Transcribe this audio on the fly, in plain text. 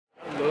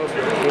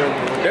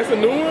That's a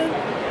new one?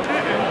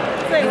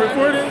 You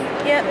recording?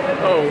 Yep.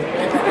 Oh.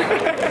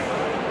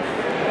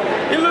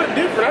 It looked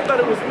different. I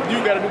thought it was,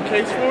 you got a new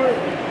case for it?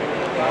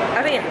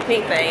 I think it's a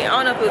pink thing. I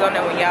don't know if it was on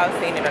there when y'all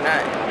seen it or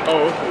not.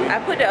 Oh, okay. I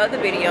put the other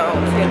video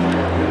on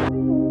too.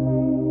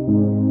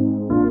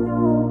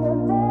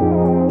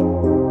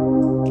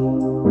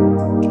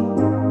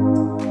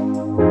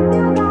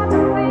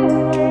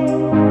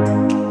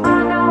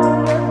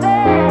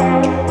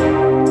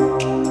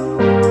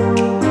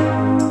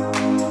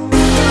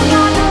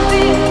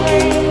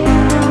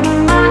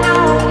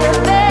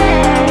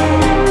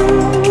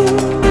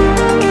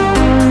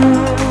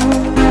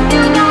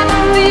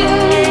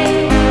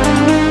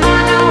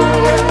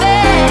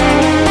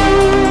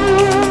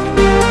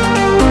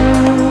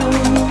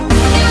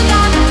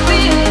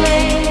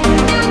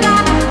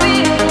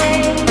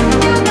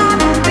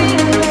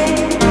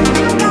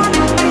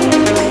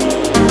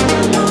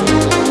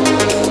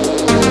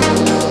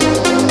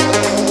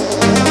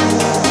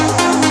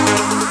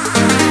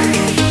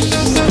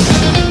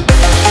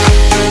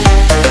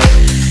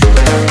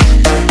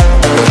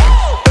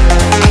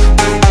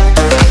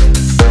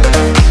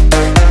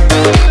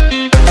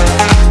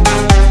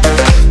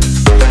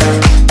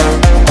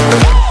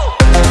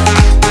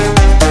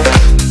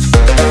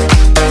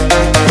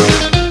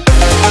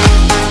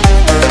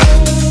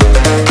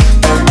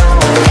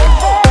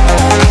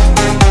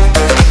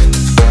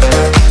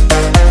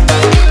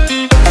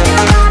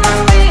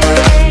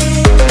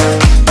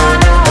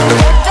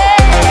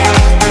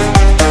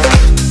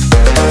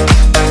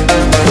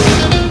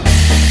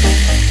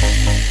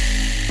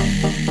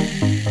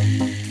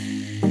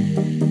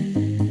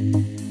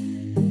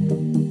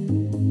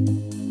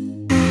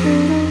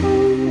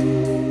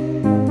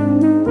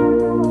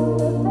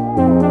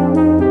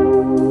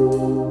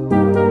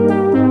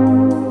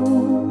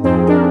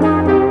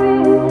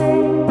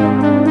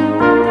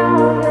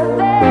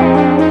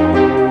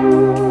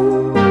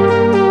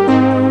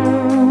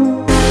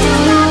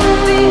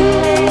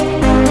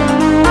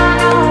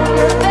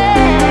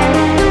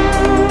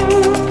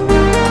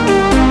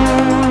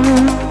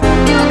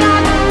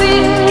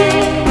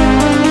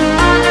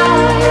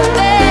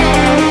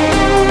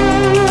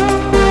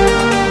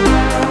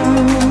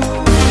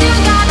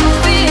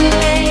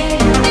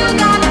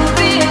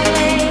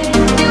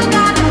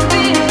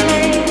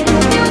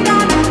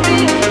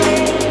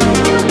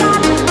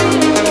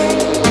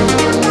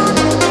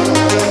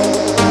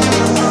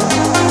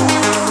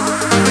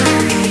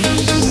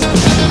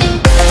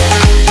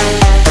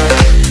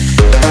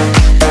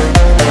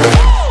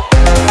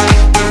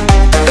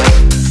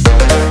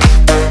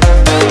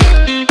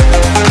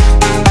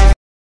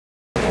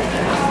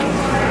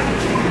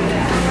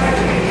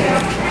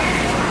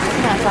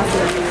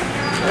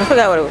 I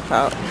forgot what it was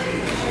called.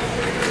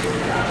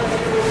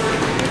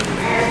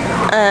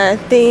 I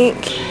think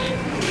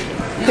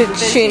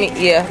Puccini.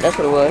 Yeah, that's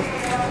what it was.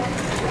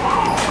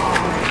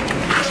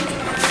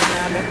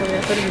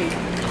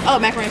 Oh,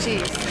 macaroni and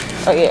cheese.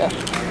 Oh yeah.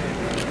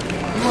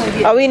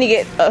 Oh, we need to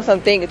get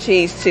something of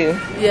cheese too.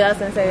 Yeah, I was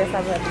gonna say that's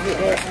how we have to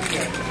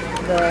get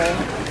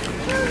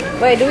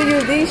that. Wait, do we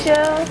use these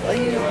shells or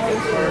use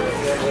these shells?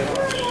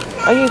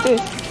 I use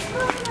this.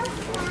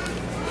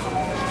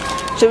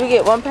 Should we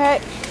get one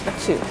pack or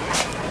two?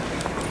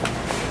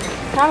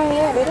 How many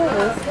are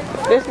there?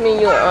 This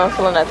me, you, and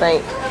Selena, I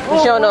think.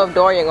 She don't know if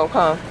Dorian gonna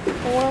come.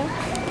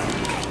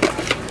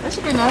 That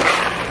should be nice.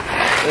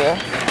 Yeah.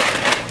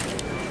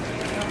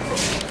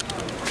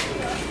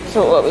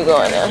 So what we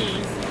going now?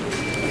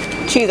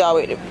 Cheese all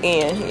the way to the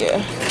end, yeah.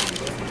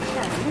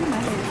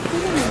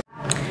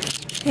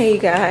 Hey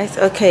guys,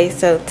 okay,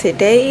 so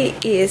today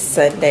is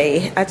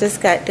Sunday. I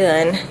just got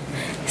done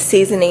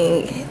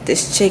seasoning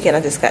this chicken.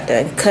 I just got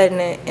done cutting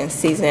it and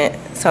seasoning it.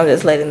 So I'm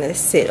just letting this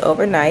sit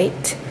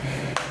overnight.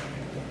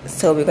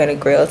 So we're gonna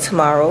grill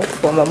tomorrow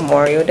for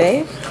Memorial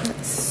Day.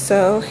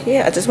 So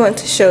yeah, I just wanted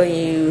to show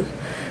you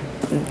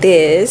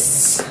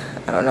this.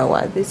 I don't know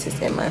why this is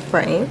in my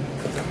frame.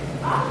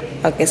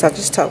 Okay, so I'll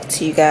just talk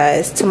to you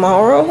guys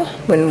tomorrow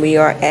when we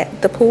are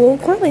at the pool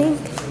grilling.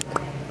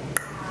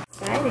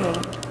 Exciting.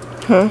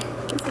 Hmm?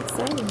 It's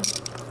exciting.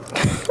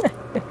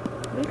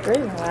 We're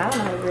grilling. Well, I don't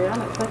know how to grill. I'm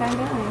like, fuck, I'm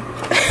going.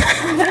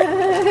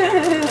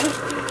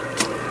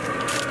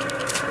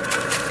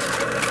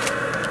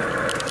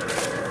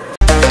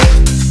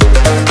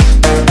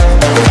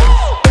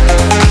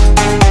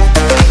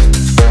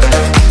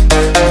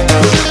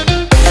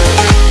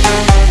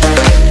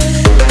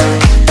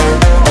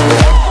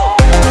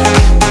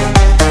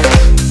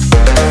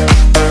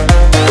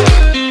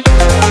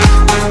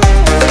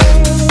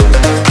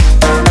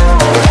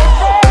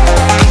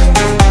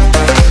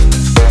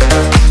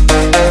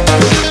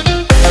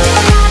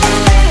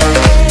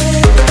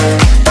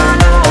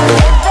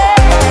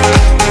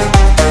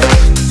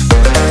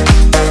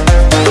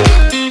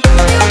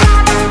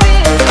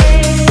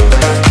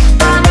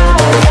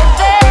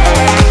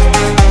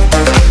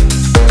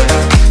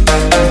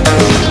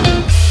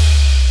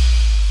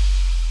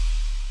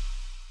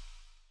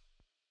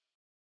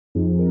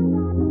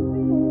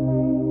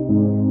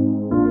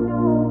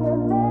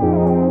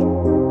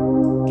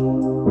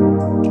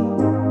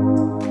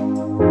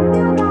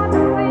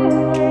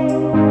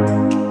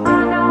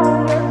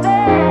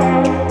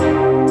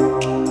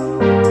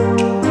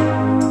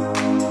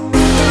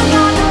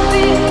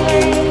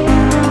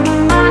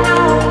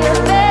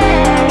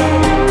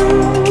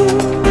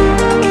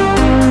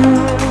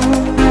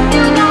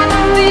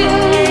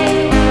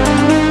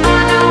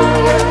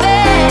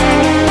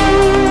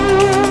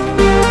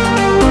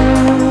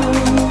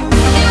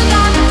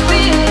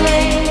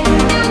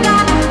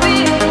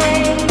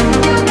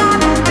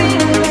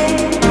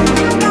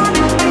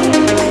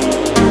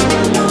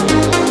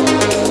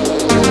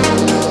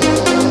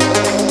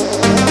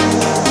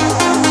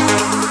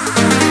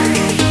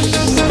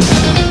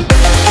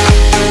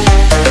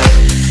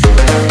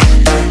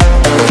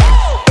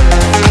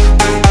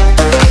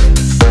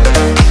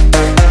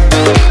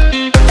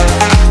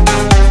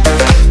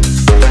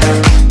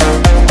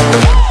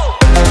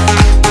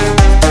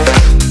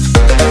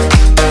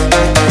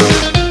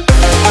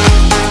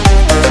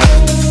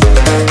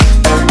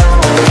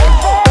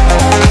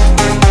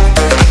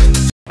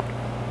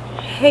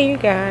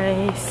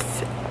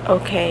 guys.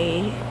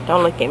 Okay,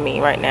 don't look at me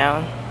right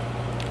now.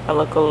 I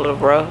look a little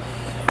rough,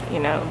 you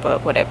know,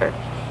 but whatever.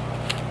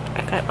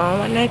 I got on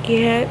my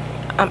Nike.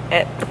 I'm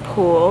at the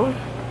pool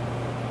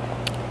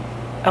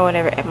or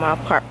whatever at my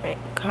apartment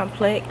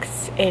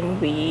complex,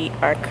 and we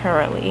are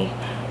currently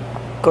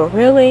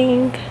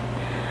grilling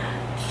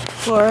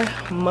for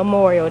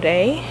Memorial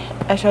Day.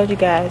 I showed you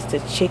guys the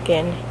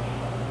chicken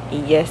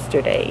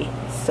yesterday,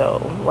 so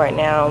right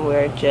now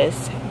we're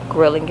just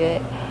grilling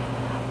it.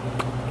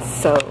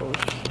 So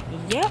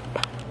yep,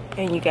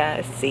 and you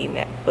guys seen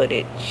that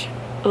footage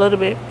a little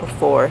bit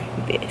before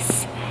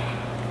this.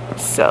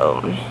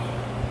 So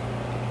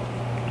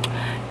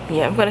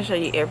yeah, I'm gonna show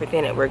you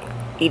everything that we're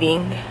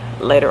eating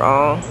later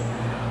on.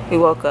 We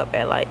woke up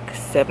at like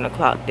 7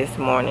 o'clock this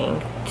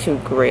morning to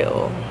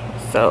grill,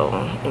 so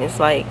and it's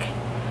like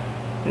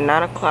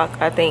 9 o'clock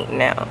I think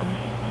now.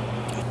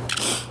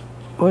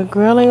 We're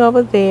grilling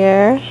over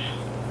there,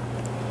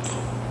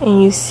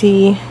 and you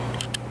see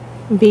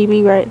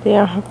BB right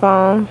there on her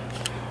phone.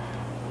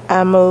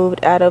 I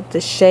moved out of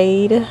the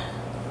shade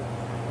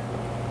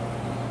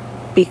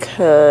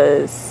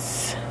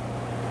because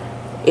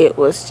it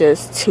was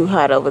just too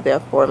hot over there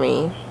for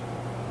me.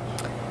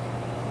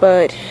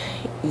 But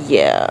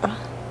yeah,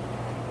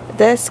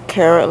 that's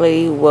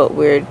currently what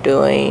we're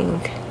doing.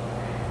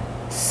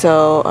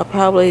 So I'll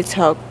probably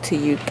talk to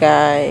you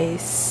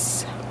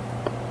guys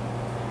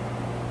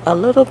a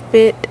little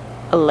bit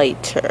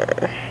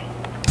later.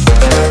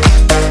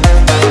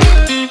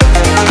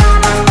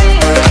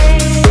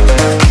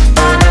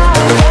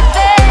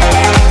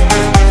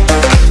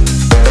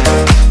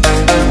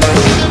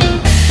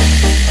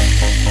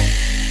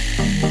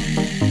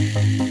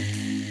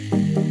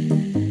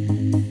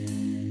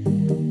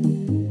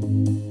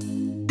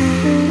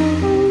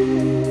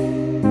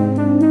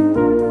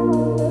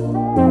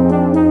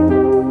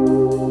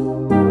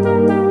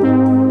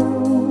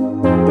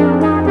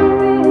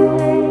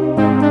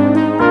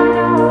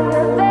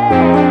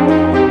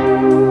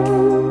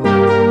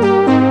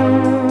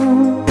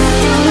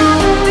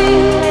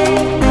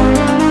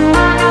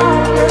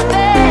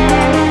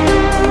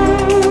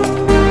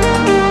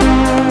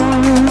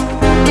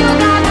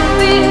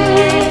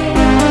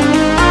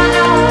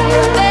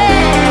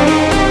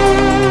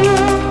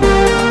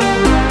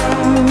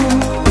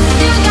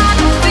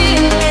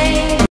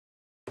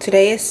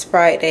 Today is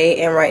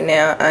Friday, and right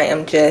now I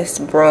am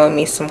just brewing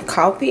me some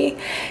coffee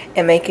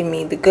and making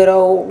me the good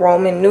old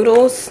Roman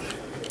noodles.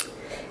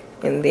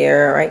 And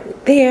they're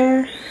right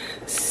there.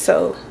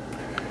 So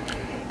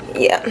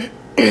yeah,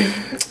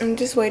 I'm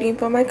just waiting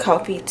for my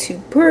coffee to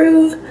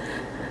brew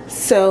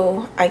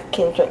so I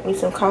can drink me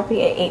some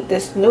coffee and eat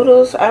this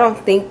noodles. I don't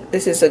think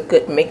this is a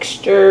good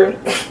mixture,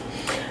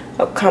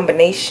 a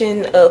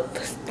combination of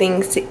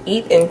things to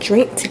eat and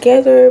drink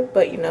together,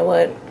 but you know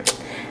what,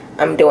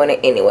 I'm doing it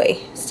anyway,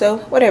 so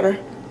whatever.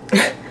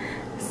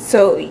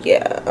 So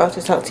yeah, I'll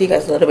just talk to you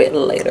guys a little bit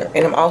later,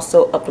 and I'm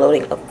also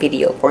uploading a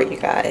video for you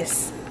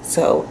guys,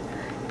 so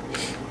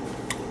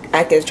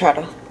I can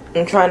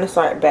I'm trying to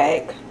start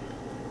going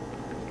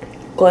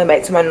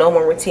back to my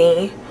normal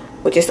routine,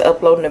 which is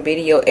uploading a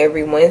video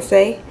every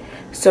Wednesday.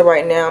 So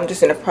right now I'm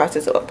just in the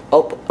process of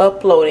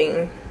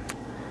uploading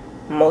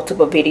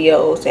multiple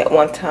videos at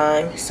one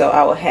time, so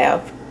I will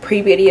have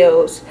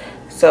pre-videos.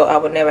 So I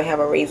would never have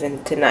a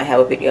reason to not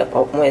have a video up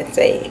on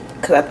Wednesday,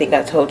 because I think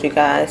I told you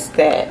guys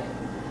that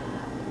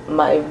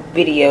my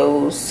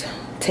videos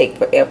take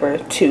forever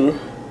to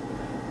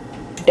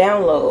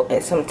download,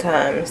 and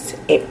sometimes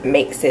it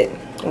makes it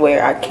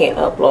where I can't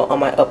upload on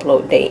my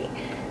upload date.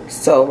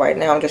 So right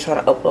now I'm just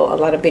trying to upload a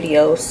lot of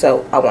videos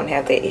so I won't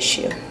have that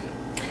issue.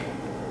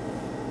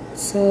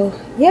 So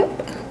yep,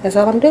 that's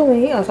all I'm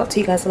doing. I'll talk to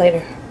you guys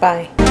later.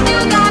 Bye.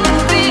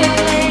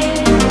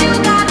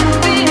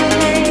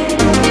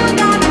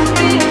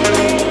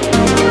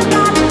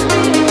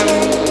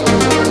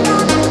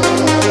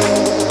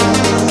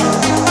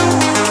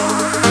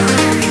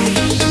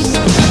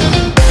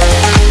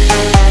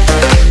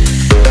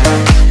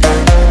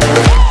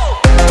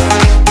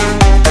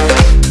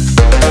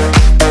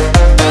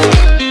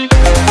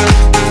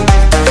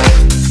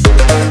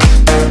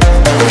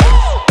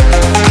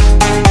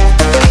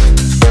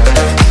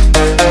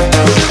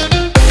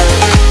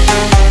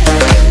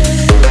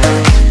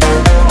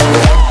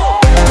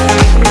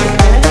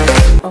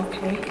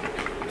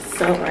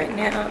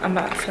 I'm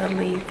about to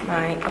leave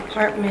my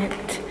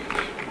apartment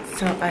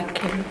so I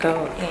can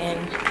go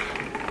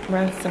and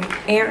run some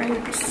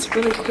errands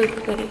really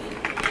quickly.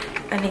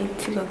 I need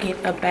to go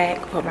get a bag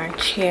for my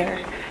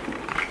chair,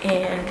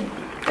 and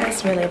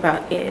that's really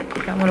about it.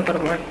 I want to go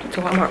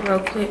to Walmart real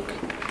quick.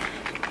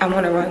 I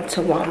want to run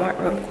to Walmart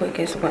real quick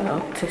as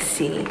well to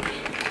see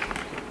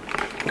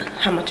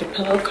how much a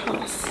pillow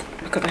costs,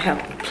 because I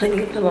have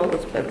plenty of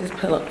pillows, but this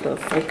pillow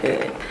feels so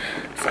good,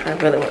 so I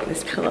really want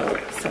this pillow.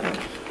 So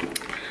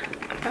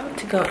I'm about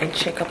to go and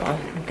check up on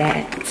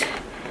that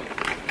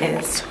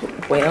as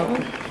well.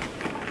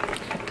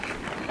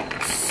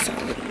 So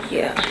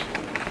yeah,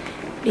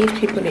 these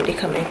people need to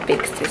come and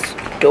fix this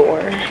door,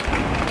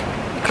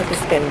 because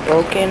It's been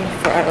broken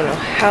for I don't know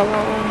how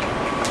long.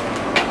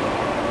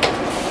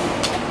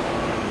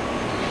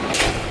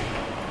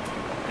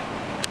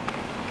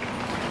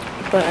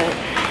 But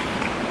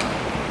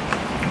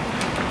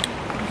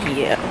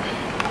yeah,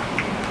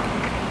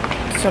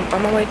 so I'm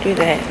on my way through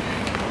that,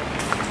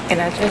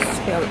 and I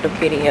just filmed the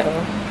video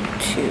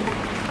too.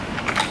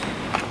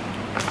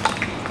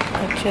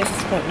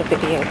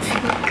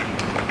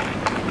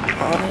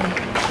 On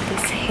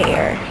this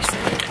hair.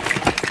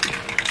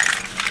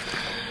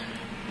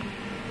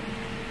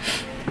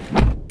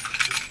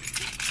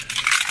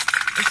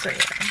 So yeah,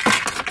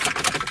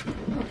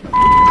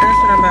 that's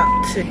what I'm about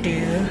to do.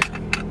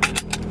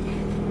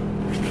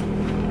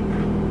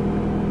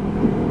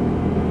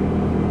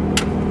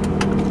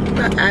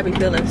 I be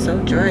feeling so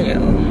dry, yo.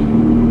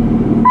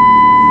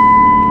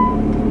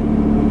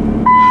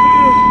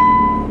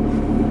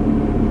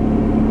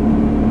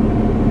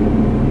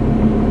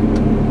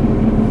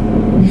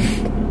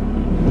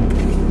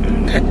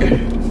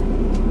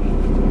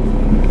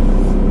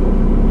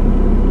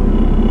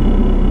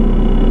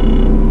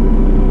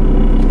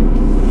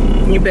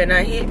 You better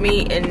not hit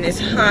me in this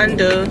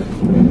Honda.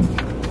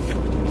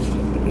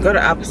 Go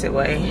the opposite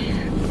way.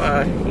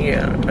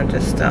 Yeah, I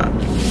just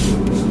stopped.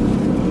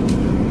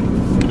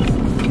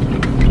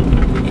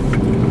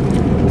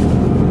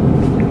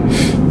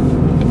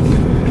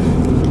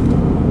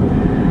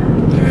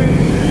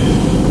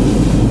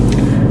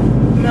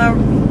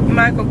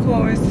 Michael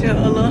Kors feel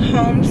a little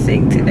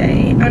homesick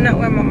today. I'm not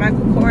wearing my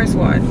Michael Kors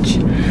watch.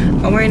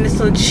 I'm wearing this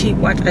little cheap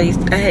watch I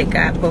had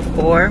got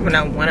before when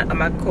I wanted a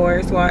Michael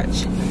Kors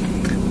watch.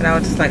 But I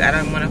was just like, I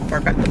don't want to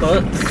fork out the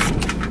bucks.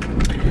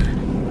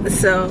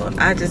 So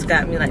I just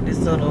got me like this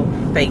little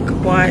fake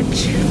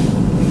watch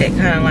that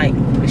kind of like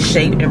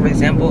shaped and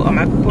resembled a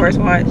Michael Kors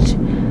watch.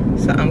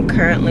 So I'm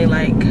currently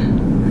like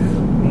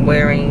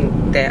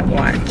wearing that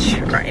watch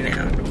right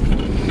now.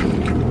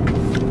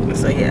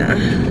 So yeah.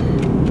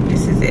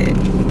 This is it,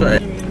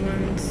 but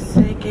 1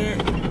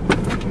 second.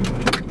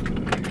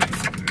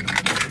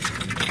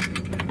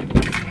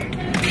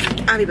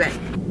 I'll be back.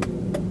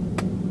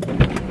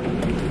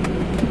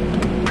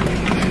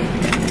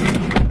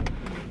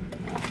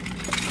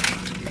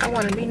 I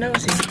want to be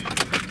nosy.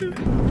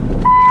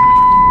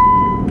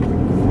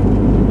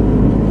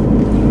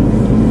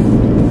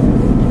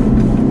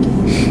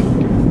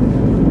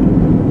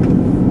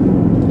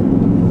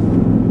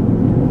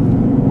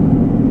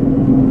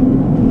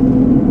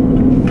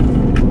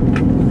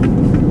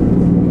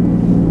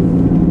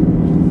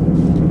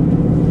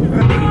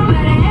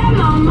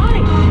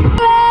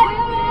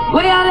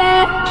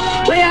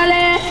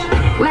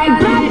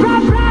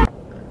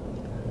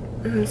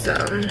 So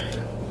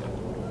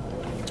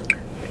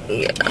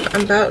yeah,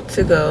 I'm about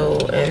to go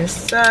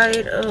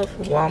inside of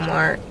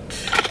Walmart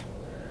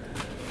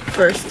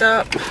for a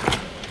stop.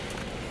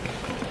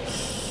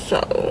 So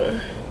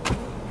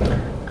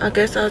I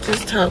guess I'll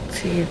just talk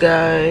to you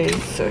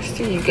guys or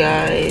see you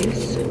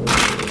guys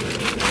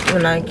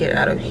when I get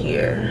out of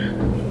here,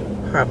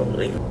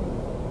 probably.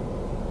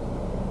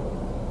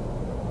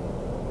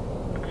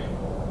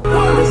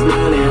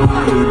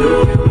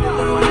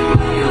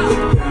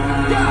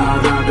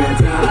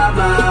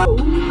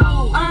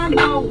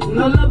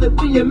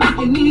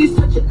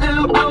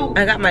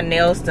 I got my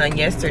nails done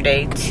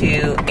yesterday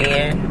too,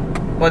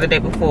 and well, the day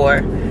before,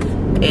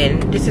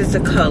 and this is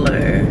the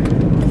color.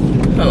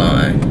 Hold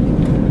on,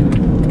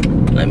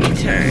 let me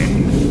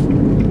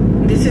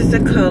turn. This is the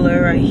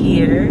color right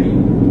here.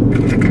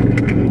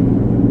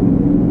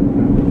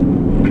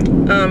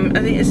 I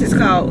think this is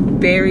called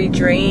Berry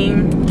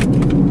Dream.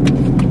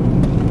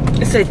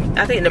 It's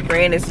I think the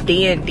brand is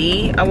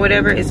D&D or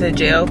whatever. It's a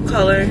gel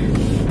color.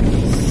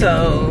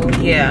 So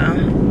yeah,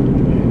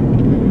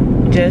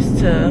 just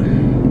to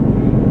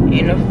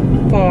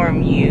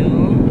inform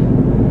you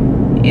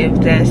if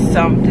that's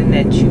something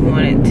that you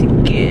wanted to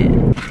get.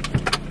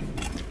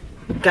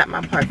 Got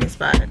my parking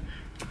spot.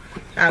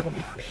 I'm gonna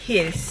be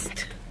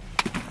pissed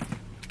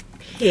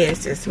if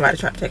somebody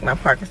try to take my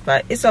parking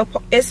spot. It's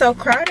so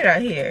crowded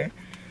out here.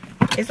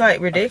 It's like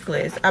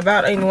ridiculous. I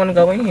about don't even want to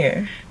go in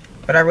here,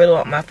 but I really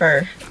want my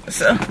fur,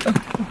 so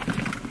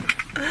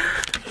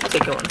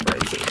take it on the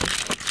first here.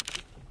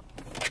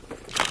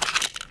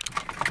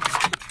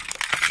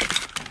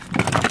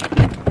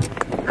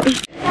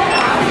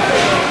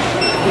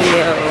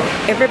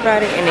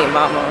 Everybody and their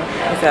mama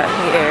is out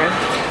here.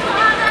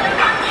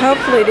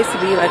 Hopefully this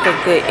will be like a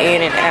good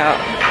in and out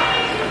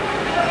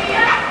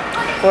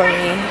for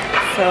me.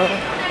 So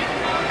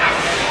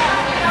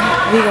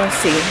we gonna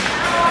see.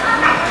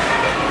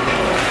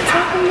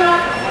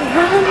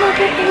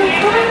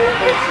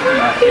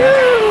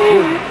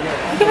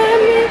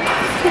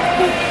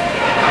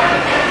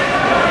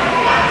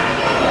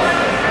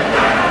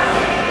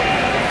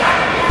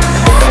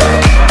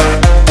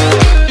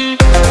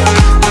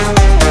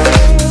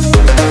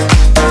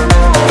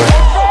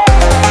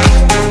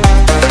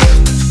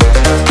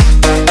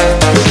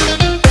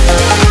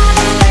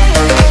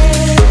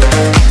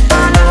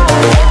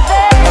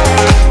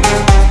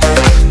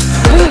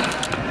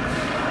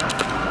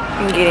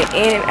 Getting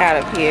in and out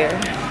of here.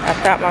 I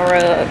found my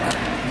rug.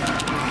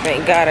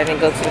 Thank God I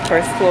didn't go to the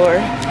first floor.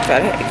 So I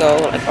had to go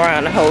like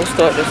around the whole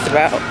store just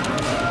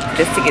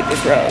to get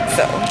this rug.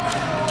 So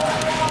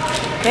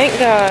thank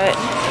God.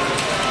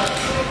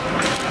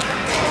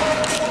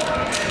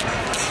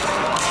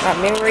 My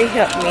memory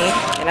helped me,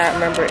 and I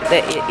remember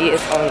that it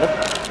is on the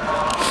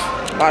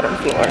bottom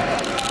floor.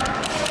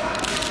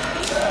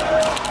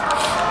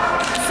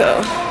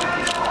 So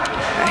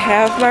I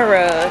have my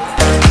rug,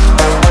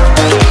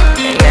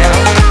 and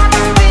now